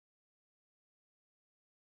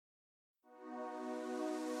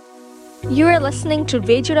You are listening to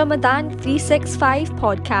Radio Ramadan 365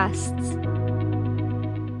 podcasts.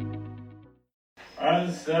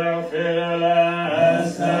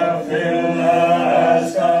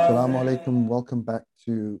 Assalamu alaikum. Welcome back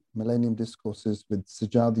to Millennium Discourses with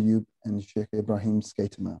Sajjad Ayub and Sheikh Ibrahim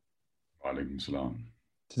Skateman. Alaikum salam.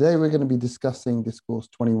 Today we're going to be discussing Discourse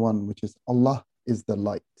 21, which is Allah is the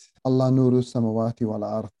light. Allah nuru samawati wal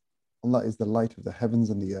ard. Allah is the light of the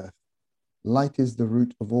heavens and the earth. Light is the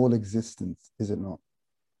root of all existence, is it not?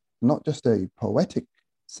 Not just a poetic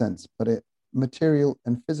sense, but a material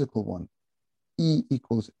and physical one. E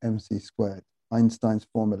equals mc squared, Einstein's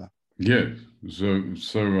formula. Yes,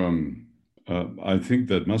 I think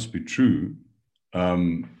that must be true. I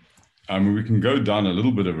mean, we can go down a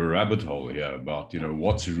little bit of a rabbit hole here about,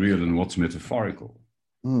 what's real and what's metaphorical.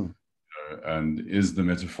 And is the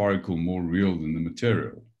metaphorical more real than the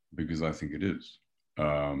material? Because I think it is.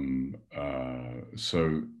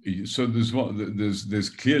 So there's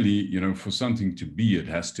clearly, for something to be, it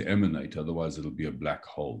has to emanate, otherwise it'll be a black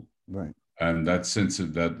hole. Right. And that sense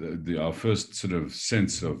of that, our first sort of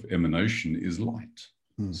sense of emanation is light.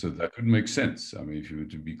 So that would make sense. I mean, if you were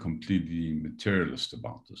to be completely materialist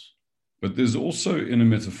about this. But there's also, in a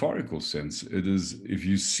metaphorical sense, it is, if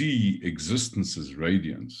you see existence as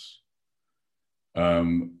radiance,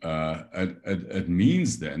 it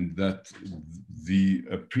means then that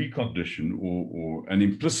a precondition or an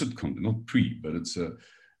implicit condition, not pre, but it's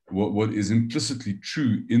what is implicitly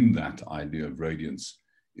true in that idea of radiance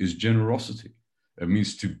is generosity. It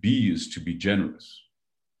means to be is to be generous.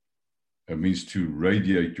 It means to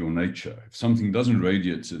radiate your nature. If something doesn't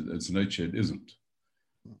radiate its nature, it isn't.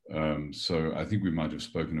 So I think we might have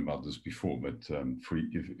spoken about this before, but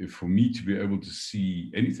for me to be able to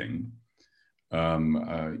see anything,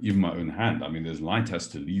 even my own hand, I mean, there's light has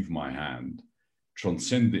to leave my hand,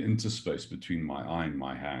 transcend the interspace between my eye and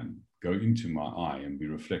my hand, go into my eye and be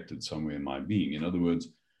reflected somewhere in my being. In other words,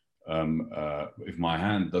 if my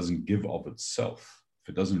hand doesn't give of itself, if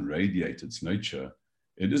it doesn't radiate its nature,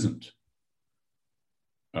 it isn't.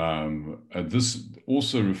 This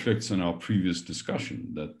also reflects on our previous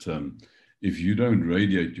discussion that if you don't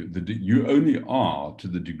radiate, you only are to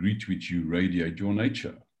the degree to which you radiate your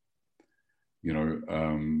nature.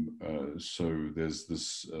 So there's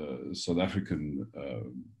this South African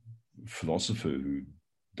philosopher who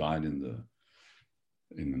died in the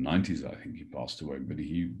 90s, I think he passed away, but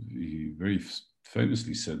he very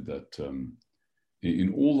famously said that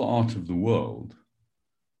in all the art of the world,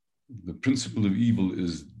 the principle of evil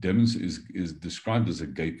is described as a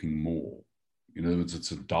gaping maw. In other words,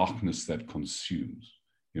 it's a darkness that consumes.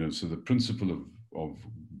 So the principle of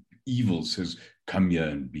evil says, come here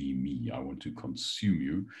and be me. I want to consume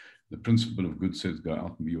you. The principle of good says, go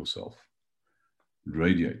out and be yourself. It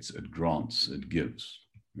radiates, it grants, it gives.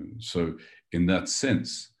 So in that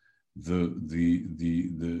sense, the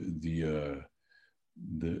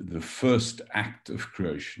first act of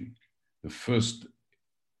creation, the first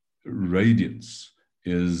radiance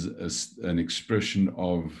is an expression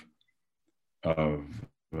of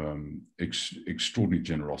extraordinary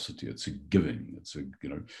generosity. It's a giving.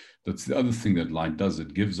 That's the other thing that light does.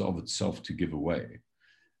 It gives of itself to give away.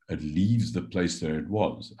 It leaves the place there it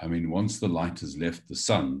was. I mean, once the light has left the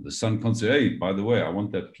sun can't say, hey, by the way, I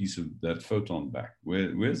want that piece of that photon back.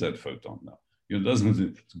 Where's that photon now?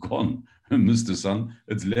 It's gone. Mr. Sun,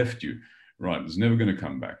 it's left you. Right, it's never going to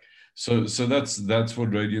come back. So that's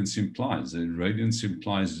what radiance implies. Radiance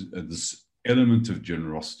implies this element of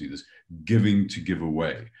generosity, this giving to give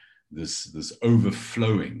away, this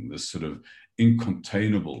overflowing, this sort of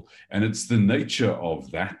incontainable. And it's the nature of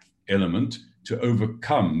that element to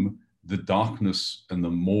overcome the darkness and the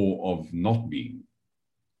maw of not being.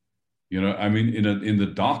 I mean, in the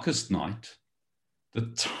darkest night,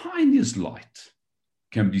 the tiniest light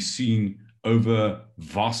can be seen over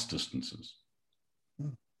vast distances.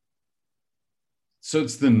 So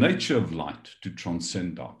it's the nature of light to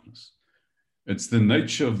transcend darkness. It's the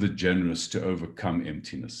nature of the generous to overcome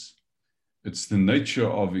emptiness. It's the nature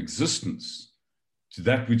of existence to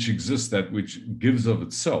that which exists, that which gives of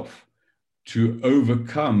itself, to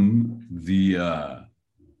overcome the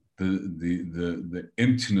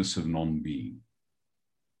emptiness of non-being.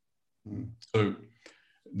 So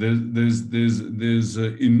there's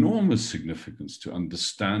enormous significance to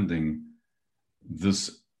understanding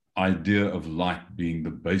this idea of light being the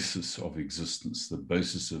basis of existence, the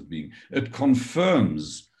basis of being. It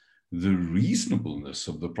confirms the reasonableness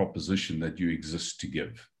of the proposition that you exist to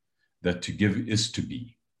give, that to give is to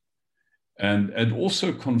be. And it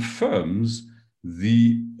also confirms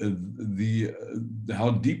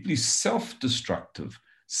how deeply self-destructive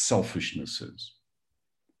selfishness is.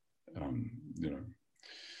 you know.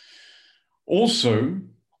 Also,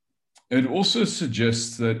 it also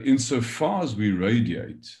suggests that insofar as we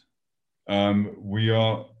radiate, we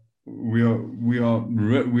are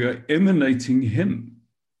emanating him,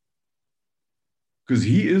 because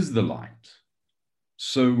he is the light.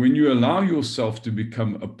 So when you allow yourself to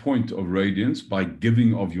become a point of radiance by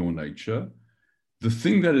giving of your nature, the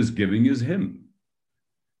thing that is giving is him.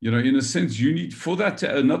 You know, in a sense, you need, for that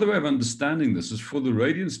to, another way of understanding this is, for the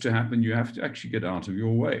radiance to happen, you have to actually get out of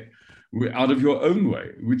your way, out of your own way,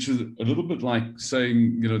 which is a little bit like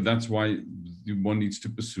saying, you know, that's why one needs to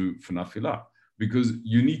pursue Fanafila, because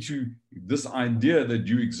you need to, this idea that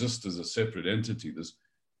you exist as a separate entity,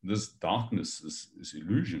 this darkness, this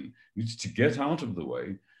illusion, needs to get out of the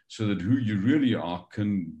way so that who you really are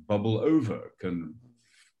can bubble over, can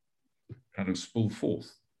kind of spill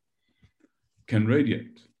forth, can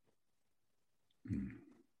radiate.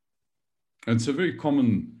 And it's a very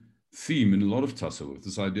common theme in a lot of tasawwuf,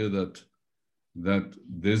 this idea that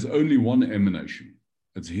there's only one emanation.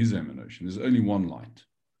 It's his emanation. There's only one light.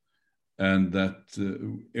 And that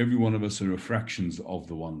every one of us are refractions of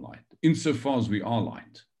the one light. Insofar as we are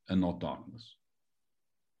light and not darkness,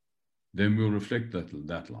 then we'll reflect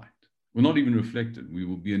that light. We'll not even reflect it. We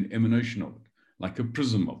will be an emanation of it, like a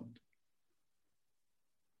prism of it.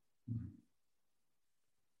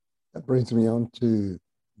 That brings me on to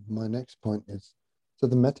my next point is, so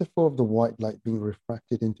the metaphor of the white light being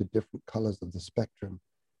refracted into different colors of the spectrum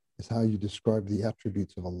is how you describe the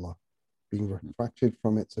attributes of Allah, being refracted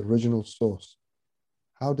from its original source.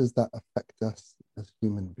 How does that affect us as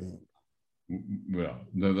human beings? Well,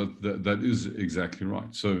 no, that is exactly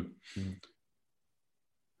right. So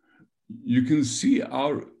you can see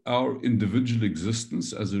our individual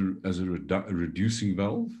existence as a reducing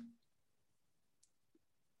valve.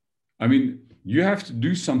 I mean, you have to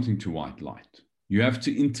do something to white light. You have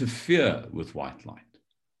to interfere with white light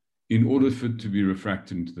in order for it to be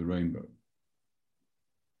refracted into the rainbow.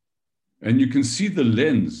 And you can see the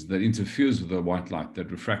lens that interferes with the white light,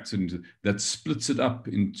 that refracts it into, that splits it up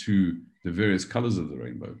into the various colors of the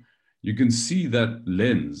rainbow. You can see that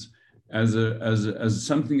lens as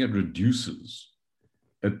something that reduces.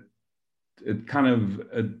 It kind of,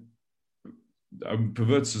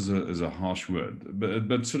 perverts is a harsh word,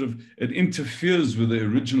 but sort of it interferes with the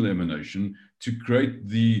original emanation to create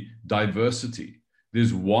the diversity.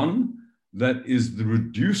 There's one that is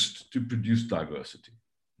reduced to produce diversity.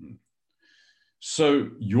 So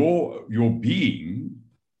your being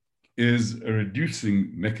is a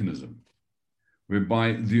reducing mechanism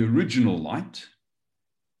whereby the original light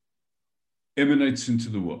emanates into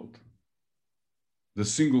the world. The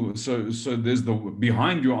single, so there's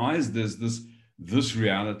behind your eyes, there's this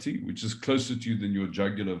reality, which is closer to you than your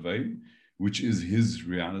jugular vein, which is his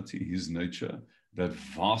reality, his nature. That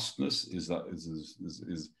vastness is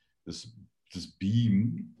this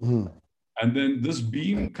beam. Mm. And then this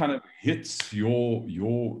beam kind of hits your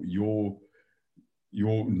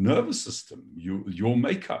nervous system, your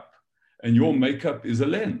makeup. And your makeup is a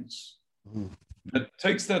lens that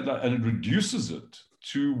takes that and it reduces it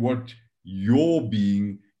to what your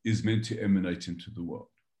being is meant to emanate into the world.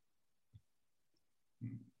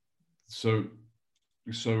 So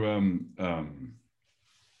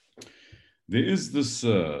there is this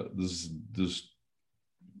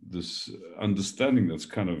understanding that's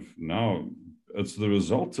kind of now, it's the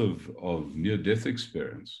result of near-death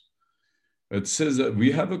experience. It says that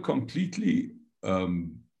we have a completely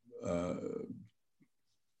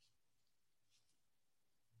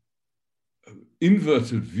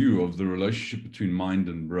inverted view of the relationship between mind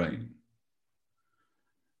and brain.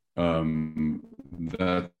 We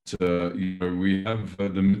have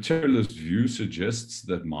the materialist view suggests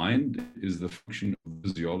that mind is the function of the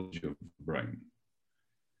physiology of the brain.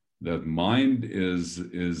 That mind is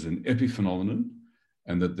an epiphenomenon,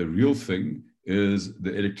 and that the real thing is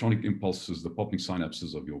the electronic impulses, the popping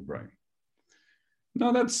synapses of your brain.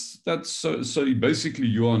 Now that's so basically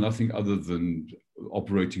you are nothing other than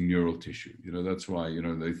operating neural tissue. You know, that's why, you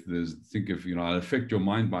know, they think of, you know, I affect your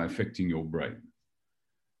mind by affecting your brain.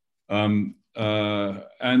 That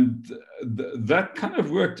kind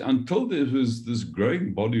of worked until there was this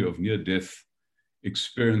growing body of near-death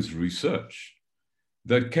experience research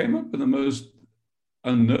that came up with the most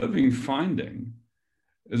unnerving finding,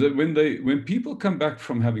 is that when people come back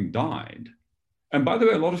from having died, and by the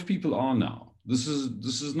way, a lot of people are now. This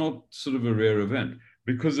is not sort of a rare event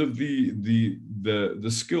because of the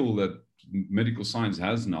skill that medical science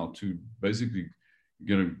has now to basically,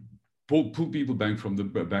 you know, pull people back from the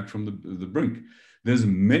brink. There's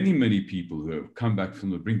many people who have come back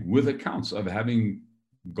from the brink with accounts of having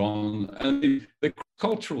gone, and they cross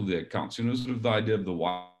cultural, the accounts, you know, sort of the idea of the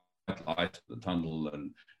white light, the tunnel,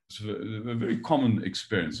 and sort of a very common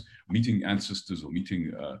experience, meeting ancestors or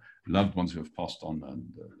meeting loved ones who have passed on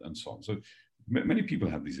and so on. So many people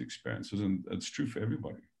have these experiences, and it's true for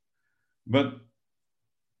everybody. But,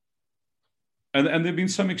 and there have been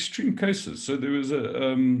some extreme cases. So there was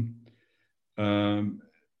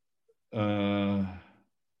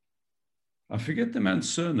I forget the man's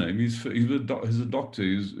surname. He's a doctor.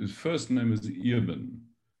 His first name is Eoban.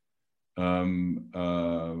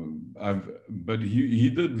 But he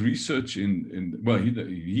did research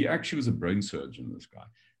he actually was a brain surgeon, this guy.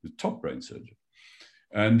 He was a top brain surgeon.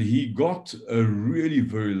 And he got a really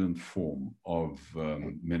virulent form of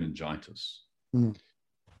meningitis. Mm.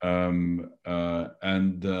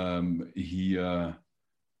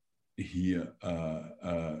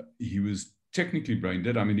 He was technically brain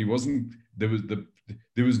dead. I mean, he wasn't, there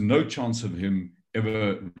was no chance of him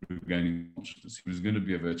ever regaining consciousness. He was going to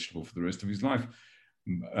be a vegetable for the rest of his life.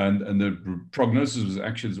 And the prognosis was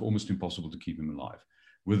actually almost impossible to keep him alive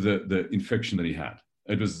with the infection that he had.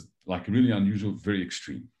 It was like really unusual, very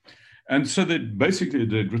extreme. And so they'd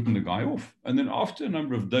written the guy off. And then after a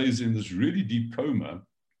number of days in this really deep coma,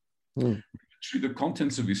 literally the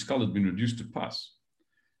contents of his skull had been reduced to pus.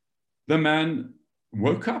 The man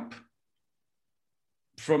woke up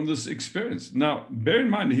from this experience. Now, bear in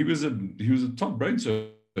mind, he was a top brain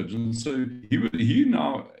surgeon, so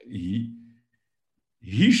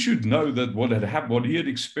he should know that what had happened, what he had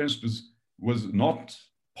experienced was not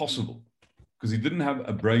possible, because he didn't have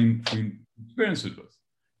a brain to experience it with,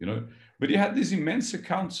 you know. But he had these immense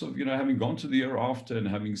accounts of, you know, having gone to the hereafter and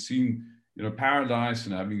having seen, you know, paradise,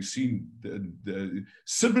 and having seen the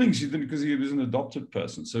siblings he didn't, because he was an adopted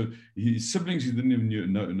person. So his siblings he didn't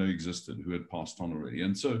even know existed, who had passed on already.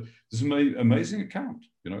 And so this is an amazing account,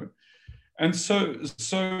 you know. And so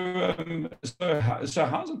how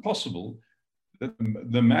is it possible that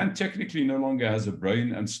the man technically no longer has a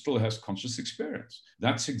brain and still has conscious experience?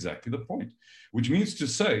 That's exactly the point, which means to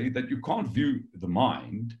say that you can't view the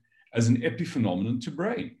mind as an epiphenomenon to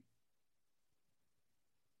brain.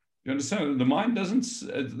 You understand? The mind doesn't,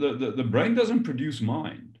 the brain doesn't produce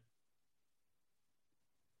mind.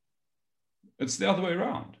 It's the other way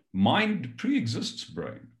around. Mind pre-exists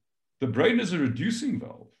brain. The brain is a reducing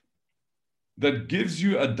valve that gives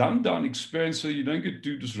you a dumbed down experience so you don't get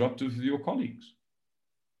too disruptive with your colleagues.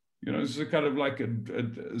 You know, it's a kind of like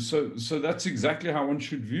so that's exactly how one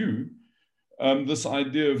should view this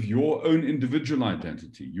idea of your own individual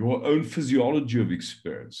identity, your own physiology of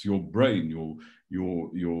experience, your brain, your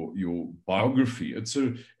biography. It's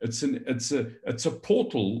a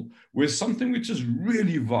portal where something which is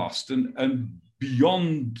really vast and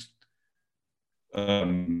beyond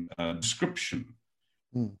description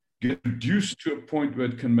get reduced to a point where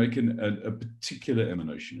it can make a particular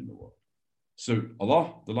emanation in the world. So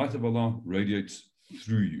Allah, the light of Allah, radiates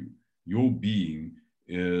through you. Your being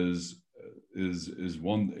is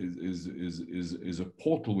a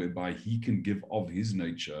portal whereby He can give of His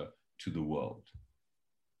nature to the world.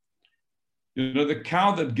 You know, the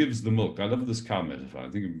cow that gives the milk. I love this cow metaphor. I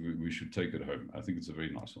think we should take it home. I think it's a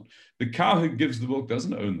very nice one. The cow who gives the milk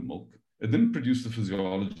doesn't own the milk. It didn't produce the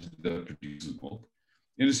physiology that produces milk.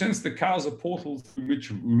 In a sense, the cow is a portal through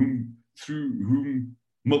whom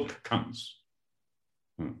milk comes.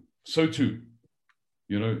 So too,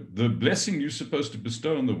 you know, the blessing you're supposed to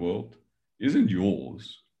bestow on the world isn't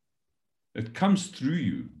yours. It comes through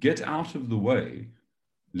you. Get out of the way.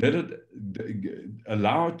 Let it,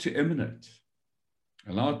 allow it to emanate.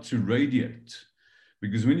 Allow it to radiate.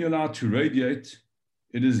 Because when you allow it to radiate,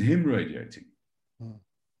 it is Him radiating.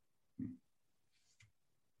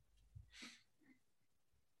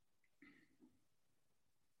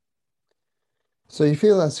 So you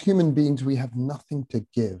feel as human beings, we have nothing to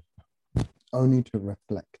give, only to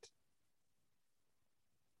reflect.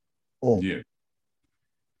 Or yeah.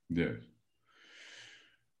 Yes.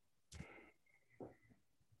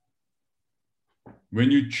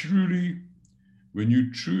 When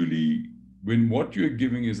what you're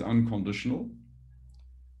giving is unconditional,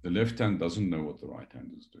 the left hand doesn't know what the right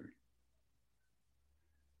hand is doing.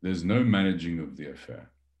 There's no managing of the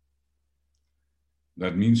affair.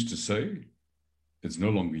 That means to say, it's no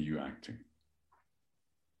longer you acting.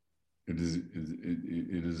 It is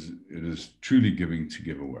truly giving to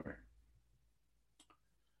give away.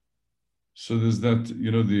 So there's that,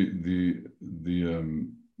 you know, the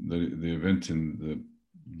event in the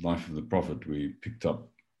life of the Prophet where he picked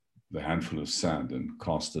up the handful of sand and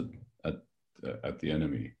cast it at the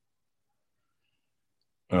enemy.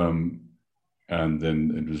 And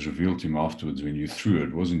then it was revealed to him afterwards when you threw it,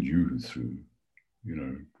 it wasn't you who threw, you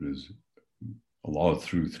know, it was Allah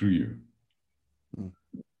through you. Mm.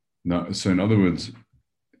 Now, so in other words,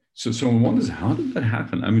 so one wonders, how did that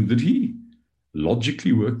happen? I mean, did he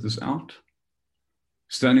logically work this out?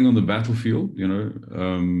 Standing on the battlefield,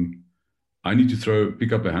 I need to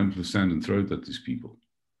pick up a handful of sand and throw it at these people.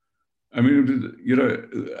 I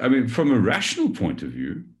mean, from a rational point of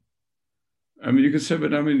view, I mean, you could say,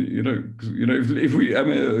 but I mean, if we, I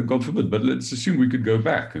mean, God forbid, but let's assume we could go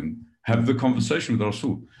back and have the conversation with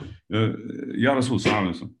Rasul. Ya Rasul,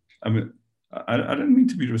 I mean, I don't mean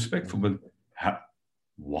to be respectful, but how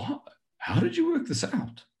did you work this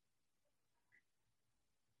out?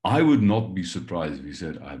 I would not be surprised if he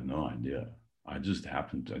said, I have no idea. I just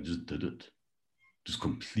did it. Just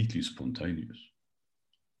completely spontaneous.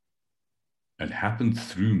 It happened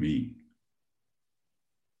through me.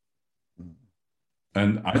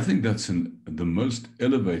 And I think that's the most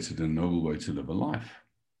elevated and noble way to live a life.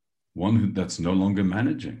 One that's no longer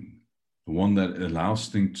managing, one that allows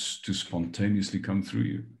things to spontaneously come through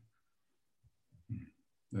you.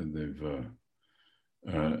 And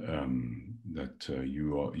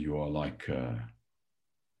you are like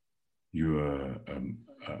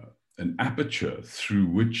an aperture through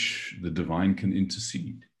which the divine can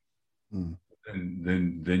intercede. Mm.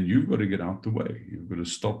 And then you've got to get out the way. You've got to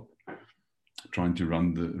stop trying to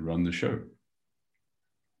run the show.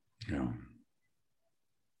 Yeah.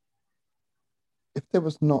 If there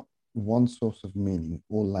was not one source of meaning,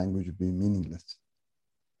 all language would be meaningless.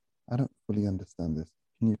 I don't fully understand this.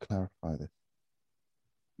 Can you clarify this?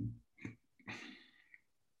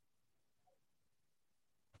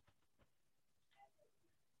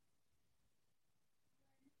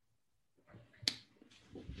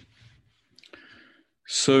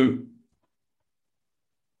 So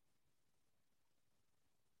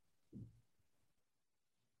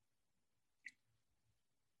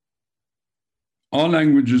are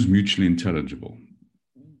languages mutually intelligible?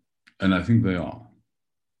 And I think they are.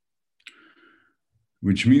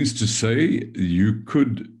 Which means to say you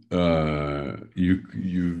could,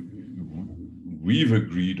 we've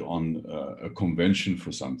agreed on a convention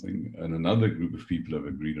for something, and another group of people have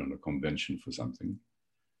agreed on a convention for something.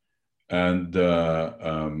 And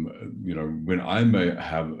when I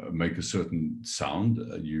make a certain sound,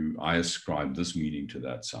 I ascribe this meaning to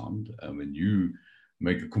that sound. And when you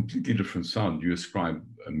make a completely different sound, you ascribe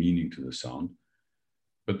a meaning to the sound.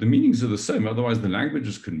 But the meanings are the same. Otherwise, the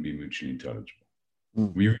languages couldn't be mutually intelligible.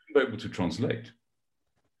 Mm. We wouldn't be able to translate.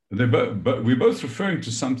 But we're both referring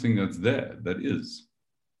to something that's there, that is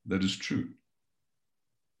true.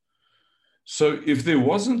 So if there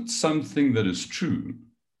wasn't something that is true,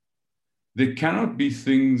 there cannot be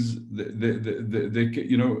things,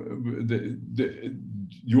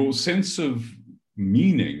 your sense of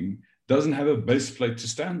meaning doesn't have a base plate to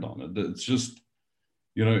stand on. It's just,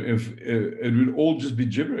 if it would all just be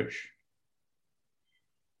gibberish.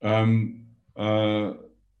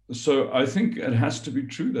 So I think it has to be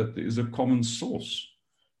true that there is a common source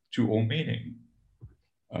to all meaning.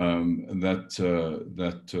 And that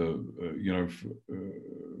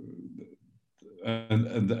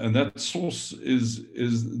source is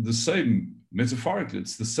the same metaphorically.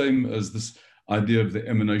 It's the same as this idea of the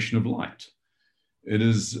emanation of light. It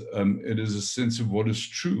is a sense of what is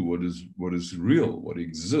true, what is real, what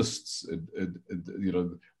exists.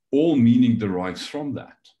 All meaning derives from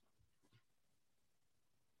that.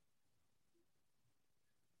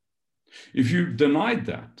 If you denied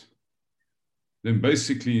that, then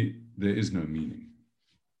basically there is no meaning.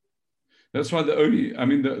 That's why the only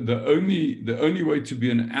way to be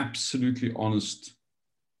an absolutely honest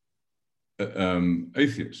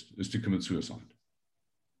atheist is to commit suicide,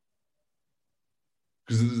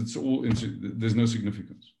 because there's no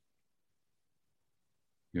significance.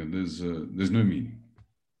 There's no meaning.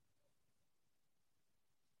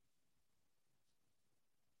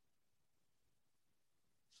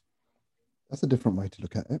 That's a different way to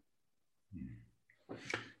look at it.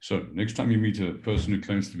 So next time you meet a person who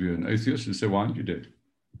claims to be an atheist, you say, why aren't you dead?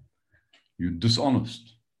 You're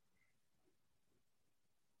dishonest.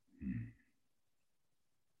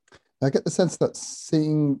 I get the sense that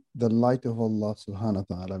seeing the light of Allah subhanahu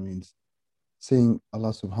wa ta'ala means seeing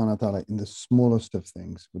Allah subhanahu wa ta'ala in the smallest of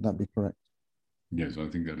things. Would that be correct? Yes, I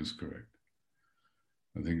think that is correct.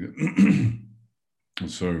 I think that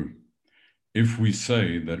so if we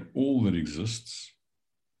say that all that exists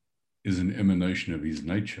is an emanation of his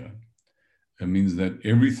nature, it means that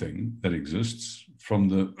everything that exists, from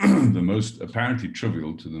the the most apparently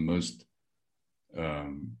trivial to the most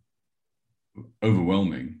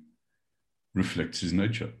overwhelming, reflects his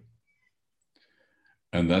nature.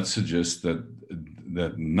 And that suggests that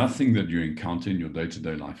nothing that you encounter in your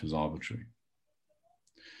day-to-day life is arbitrary.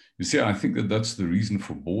 You see, I think that that's the reason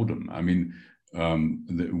for boredom. I mean,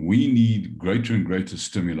 we need greater and greater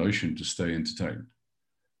stimulation to stay entertained.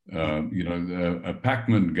 You know, a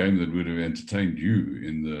Pac-Man game that would have entertained you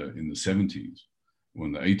in the 70s or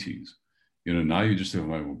in the 80s, you know, now you just think,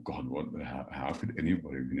 oh God, how could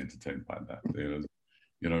anybody have been entertained by that?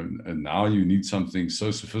 You know, and now you need something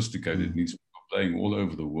so sophisticated. It needs people playing all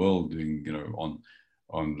over the world, doing, you know,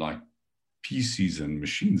 on like PCs and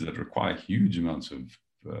machines that require huge amounts of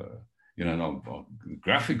you know,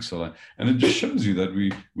 graphics, and it just shows you that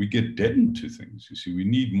we get deadened to things. You see, we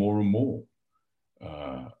need more and more.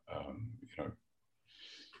 You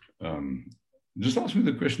know, just ask me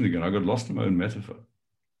the question again. I got lost in my own metaphor.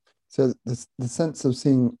 So the sense of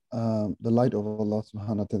seeing the light of Allah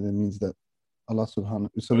subhanahu wa ta'ala means that Allah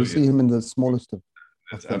subhanahu. So we see him in the smallest of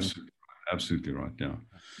That's things. absolutely right. Yeah.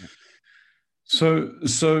 Yeah. So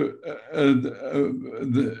this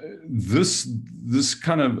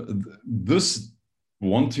kind of this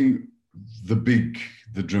wanting the big,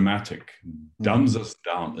 the dramatic, dumbs us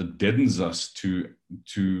down. It deadens us to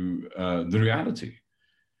the reality.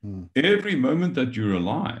 Every moment that you're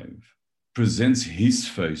alive presents His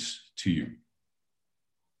face to you.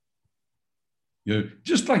 You know,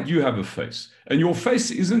 just like you have a face, and your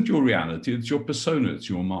face isn't your reality; it's your persona, it's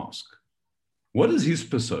your mask. What is His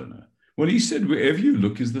persona? Well, He said, wherever you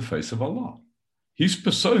look is the face of Allah. His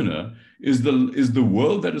persona is the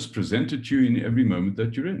world that is presented to you in every moment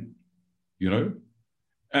that you're in, you know?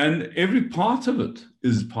 And every part of it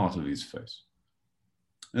is part of His face.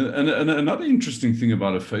 And another interesting thing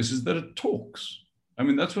about a face is that it talks. I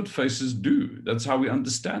mean, that's what faces do. That's how we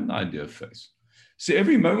understand the idea of face. See,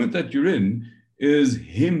 every moment that you're in is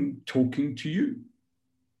Him talking to you,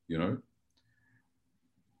 you know?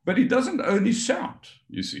 But He doesn't only shout,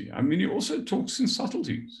 you see. I mean, He also talks in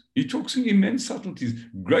subtleties. He talks in immense subtleties,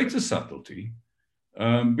 greater subtlety,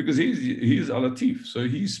 because he is Al-Latif. So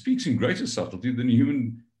He speaks in greater subtlety than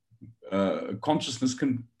human consciousness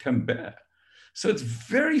can bear. So it's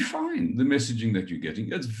very fine, the messaging that you're getting.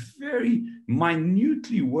 It's very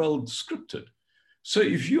minutely well scripted. So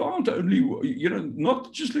if you aren't only, you know,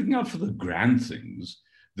 not just looking out for the grand things,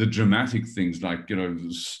 the dramatic things like, you know,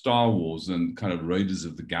 Star Wars and kind of Raiders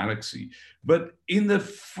of the Galaxy, but in the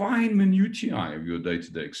fine minutiae of your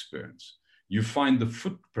day-to-day experience, you find the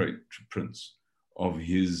footprints of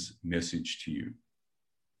His message to you,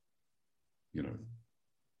 you know.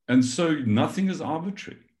 And so nothing is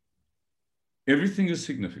arbitrary. Everything is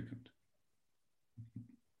significant.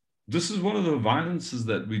 This is one of the violences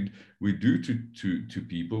that we do to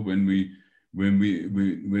people when we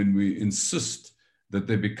insist that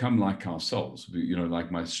they become like ourselves. You know,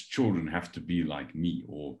 like my children have to be like me,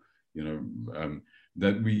 or, you know,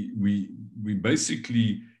 that we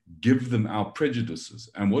basically give them our prejudices.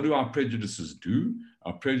 And what do our prejudices do?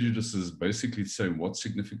 Our prejudices basically say what's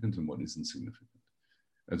significant and what isn't significant.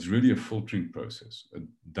 It's really a filtering process. It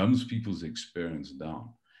dumbs people's experience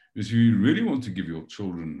down. Because if you really want to give your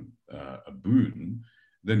children a boon,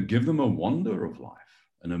 then give them a wonder of life,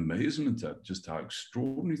 an amazement at just how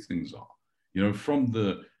extraordinary things are. You know, from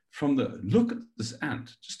the look at this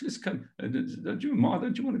ant. Just let's come. Don't you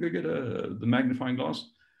want to go get the magnifying glass?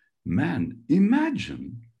 Man,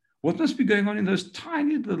 imagine what must be going on in those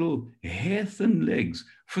tiny little hair-thin legs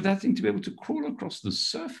for that thing to be able to crawl across the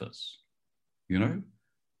surface. You know.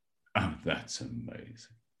 Oh, that's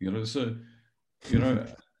amazing. You know, so, you know,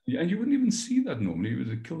 and you wouldn't even see that normally. You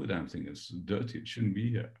would kill the damn thing. It's dirty. It shouldn't be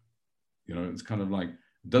here. You know, it's kind of like,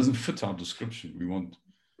 it doesn't fit our description. We want,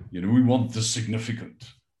 you know, we want the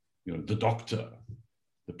significant, you know, the doctor,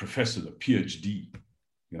 the professor, the PhD,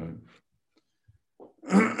 you know.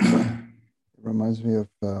 It reminds me of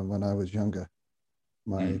when I was younger.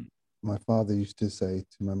 My father used to say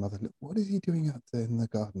to my mother, "Look, what is he doing out there in the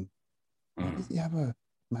garden? Why does he have a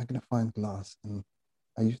magnifying glass?" And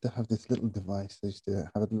I used to have this little device. I used to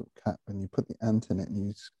have a little cap, and you put the ant in it, and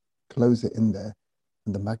you close it in there,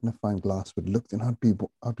 and the magnifying glass would look. And I'd be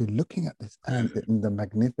looking at this ant and the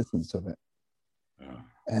magnificence of it.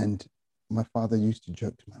 And my father used to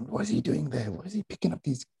joke to me, "What is he doing there? Why is he picking up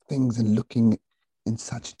these things and looking in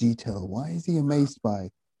such detail? Why is he amazed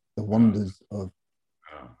by the wonders of?"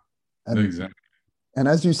 Exactly. And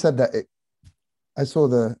as you said that, I saw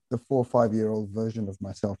the 4 or 5 year old version of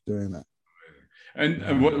myself doing that.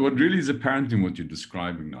 And what really is apparent in what you're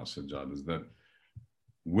describing now, Sajjad, is that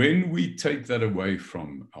when we take that away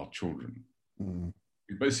from our children,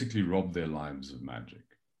 we basically rob their lives of magic.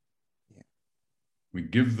 Yeah. We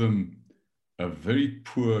give them a very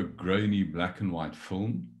poor, grainy black and white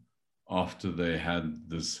film after they had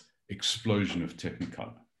this explosion of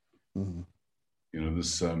Technicolor. You know,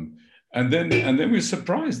 this then we're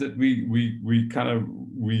surprised that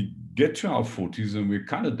we get to our 40s and we're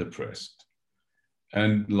kind of depressed,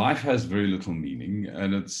 and life has very little meaning,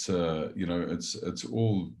 and it's it's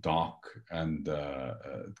all dark and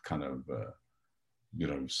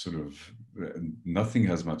sort of nothing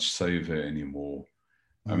has much savor anymore.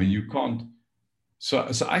 I mean, you can't. So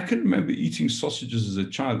I can remember eating sausages as a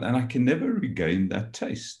child, and I can never regain that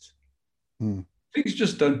taste. Things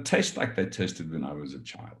just don't taste like they tasted when I was a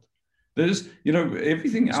child. There's,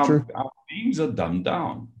 everything, our beings are dumbed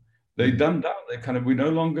down. They dumbed down. We no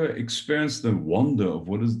longer experience the wonder of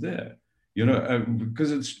what is there,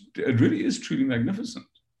 because it really is truly magnificent.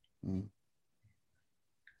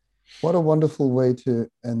 What a wonderful way to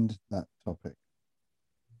end that topic.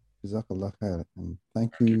 Jazakallah khair, and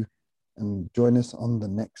thank you, and join us on the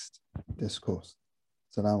next discourse.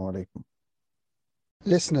 Assalamu alaikum.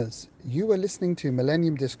 Listeners, you are listening to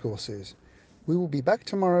Millennium Discourses. We will be back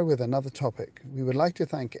tomorrow with another topic. We would like to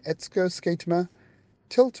thank Etzko Skatema.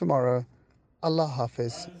 Till tomorrow, Allah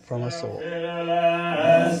Hafiz from us all.